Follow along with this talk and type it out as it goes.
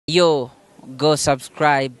Yo, go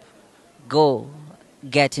subscribe, go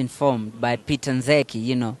get informed by Peter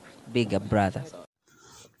Nzeki, bigger brother.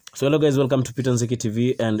 So hello guys, welcome to Mtn Uganda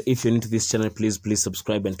TV, and if you're new to this channel, please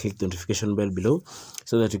subscribe and click the notification bell below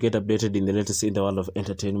so that you get updated in the latest in the world of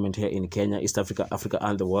entertainment here in Kenya, East Africa, Africa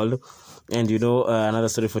and the world. And another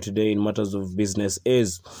story for today in matters of business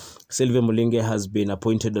is Sylvia Mulinge has been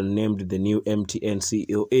appointed and named the new MTN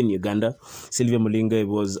CEO in Uganda. Sylvia Mulinge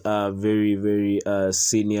was a very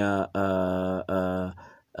senior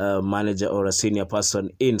manager or a senior person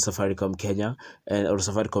in Safaricom Kenya or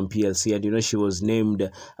Safaricom PLC, and she was named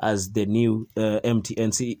as the new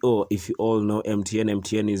MTN CEO. If you all know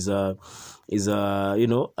MTN is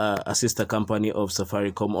a sister company of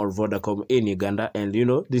Safaricom or Vodacom in Uganda, and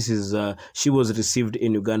this is she was received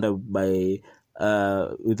in Uganda by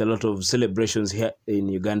with a lot of celebrations here in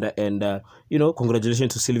Uganda, and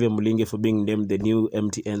congratulations to Sylvia Mulinge for being named the new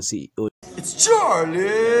MTN CEO. It's Charlie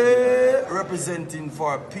representing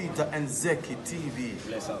for Peter and Zeki TV.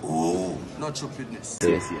 Oh, not stupidness.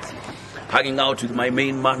 Yes. Hanging out with my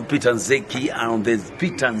main man Peter Nzeki on this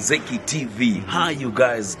Peter Nzeki TV. How you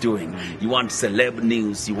guys doing? You want celeb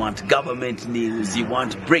news, you want government news, you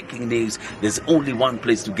want breaking news. There's only one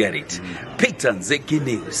place to get it. Peter Nzeki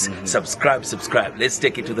News. Subscribe. Let's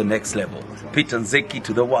take it to the next level. Peter Nzeki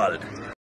to the world.